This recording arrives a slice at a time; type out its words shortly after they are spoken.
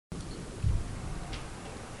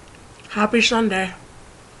Happy Sunday.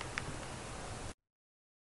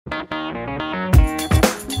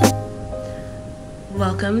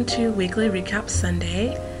 Welcome to Weekly Recap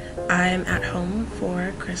Sunday. I'm at home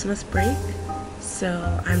for Christmas break,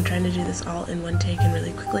 so I'm trying to do this all in one take and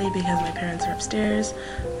really quickly because my parents are upstairs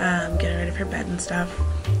getting ready for bed and stuff.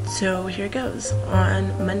 So here goes.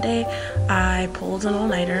 On Monday, I pulled an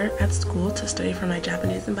all-nighter at school to study for my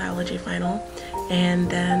Japanese and biology final, and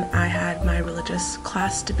then I had my religious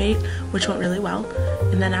class debate, which went really well.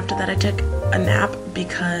 And then after that, I took a nap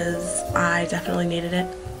because I definitely needed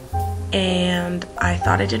it. And I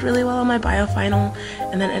thought I did really well on my bio final,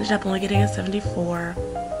 and then ended up only getting a 74.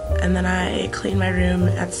 And then I cleaned my room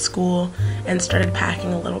at school and started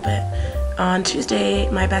packing a little bit. On Tuesday,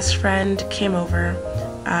 my best friend came over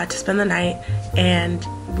to spend the night, and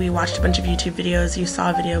we watched a bunch of YouTube videos. You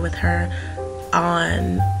saw a video with her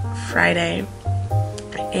on Friday,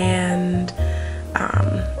 and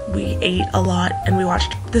we ate a lot, and we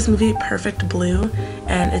watched this movie Perfect Blue,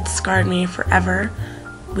 and it scarred me forever.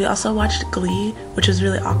 We also watched Glee, which was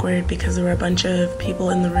really awkward because there were a bunch of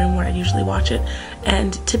people in the room where I usually watch it,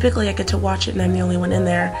 and typically I get to watch it and I'm the only one in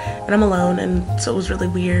there, and I'm alone, and so it was really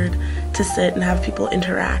weird to sit and have people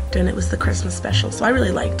interact, and it was the Christmas special, so I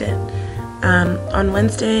really liked it. On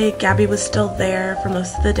Wednesday, Gabby was still there for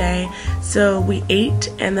most of the day, so we ate,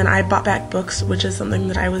 and then I bought back books, which is something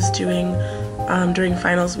that I was doing during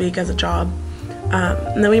finals week as a job.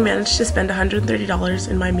 And then we managed to spend $130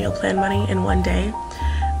 in my meal plan money in one day,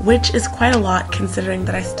 which is quite a lot considering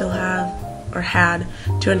that I still have, or had,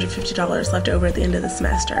 $250 left over at the end of the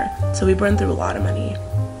semester. So we burned through a lot of money.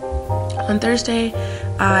 On Thursday,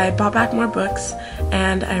 I bought back more books,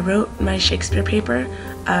 and I wrote my Shakespeare paper.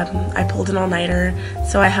 I pulled an all-nighter,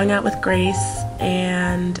 so I hung out with Grace,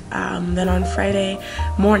 and then on Friday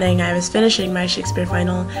morning, I was finishing my Shakespeare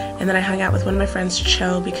final, and then I hung out with one of my friends,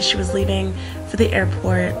 Cho, because she was leaving for the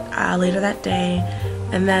airport later that day.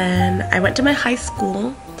 And then I went to my high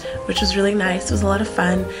school, which was really nice. It was a lot of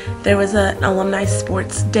fun. There was an alumni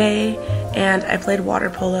sports day, and I played water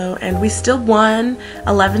polo, and we still won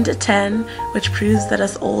 11-10, which proves that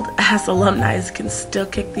us old ass alumni can still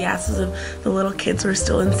kick the asses of the little kids who are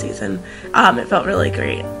still in season. It felt really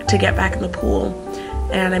great to get back in the pool,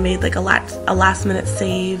 and I made like a last minute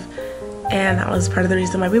save, and that was part of the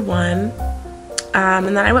reason why we won. And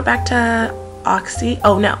then I went back to Oxy.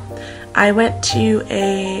 Oh no, I went to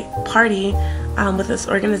a party with this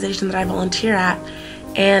organization that I volunteer at,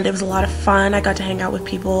 and it was a lot of fun. I got to hang out with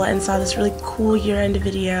people and saw this really cool year-end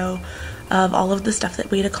video of all of the stuff that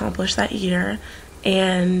we'd accomplished that year,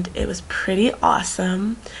 and it was pretty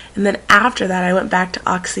awesome. And then after that, I went back to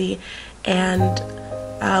Oxy and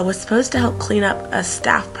was supposed to help clean up a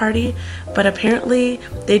staff party, but apparently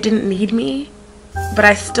they didn't need me, but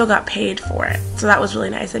I still got paid for it, so that was really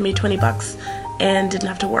nice. I made 20 bucks and didn't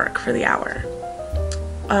have to work for the hour.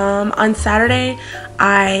 On Saturday,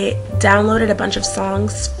 I downloaded a bunch of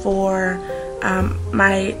songs for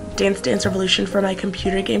my Dance Revolution for my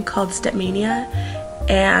computer game called Stepmania,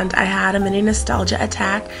 and I had a mini nostalgia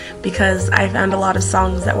attack because I found a lot of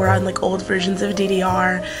songs that were on like old versions of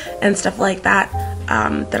DDR and stuff like that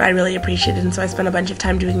that I really appreciated, and so I spent a bunch of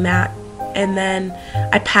time doing that. And then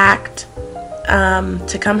I packed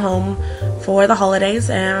to come home for the holidays,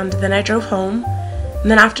 and then I drove home. And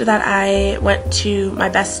then after that, I went to my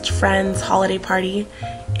best friend's holiday party,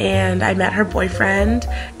 and I met her boyfriend,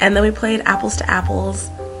 and then we played Apples to Apples,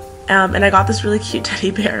 and I got this really cute teddy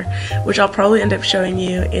bear, which I'll probably end up showing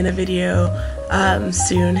you in a video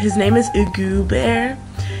soon. His name is Ugu Bear,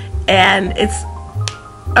 and it's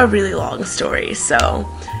a really long story, so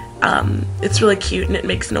it's really cute and it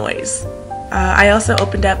makes noise. I also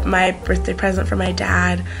opened up my birthday present for my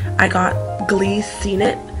dad. I got Glee Seen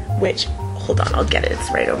It, which, hold on, I'll get it.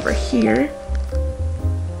 It's right over here.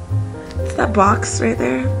 It's that box right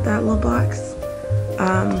there, that little box.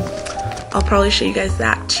 I'll probably show you guys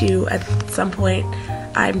that too at some point.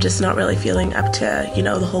 I'm just not really feeling up to, you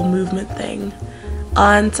know, the whole movement thing.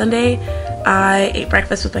 On Sunday, I ate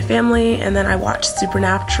breakfast with my family, and then I watched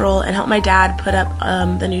Supernatural and helped my dad put up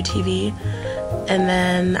the new TV. And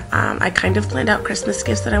then I kind of planned out Christmas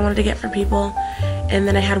gifts that I wanted to get for people. And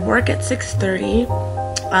then I had work at 6:30.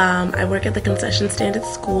 I work at the concession stand at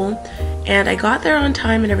school, and I got there on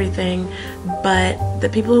time and everything, but the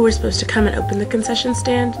people who were supposed to come and open the concession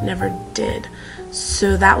stand never did.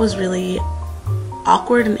 So that was really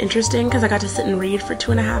awkward and interesting because I got to sit and read for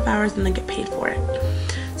 2.5 hours and then get paid for it.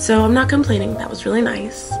 So I'm not complaining. That was really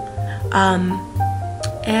nice.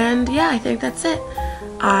 And yeah, I think that's it.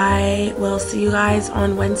 I will see you guys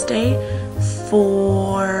on Wednesday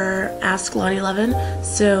for Ask Lonnie Lovin.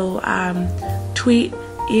 So tweet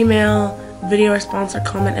email, video response, or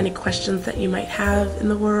comment any questions that you might have in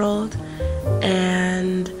the world,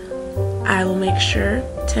 and I will make sure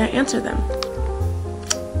to answer them.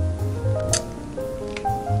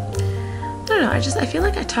 I don't know, I feel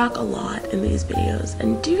like I talk a lot in these videos,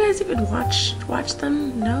 and do you guys even watch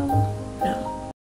them? No?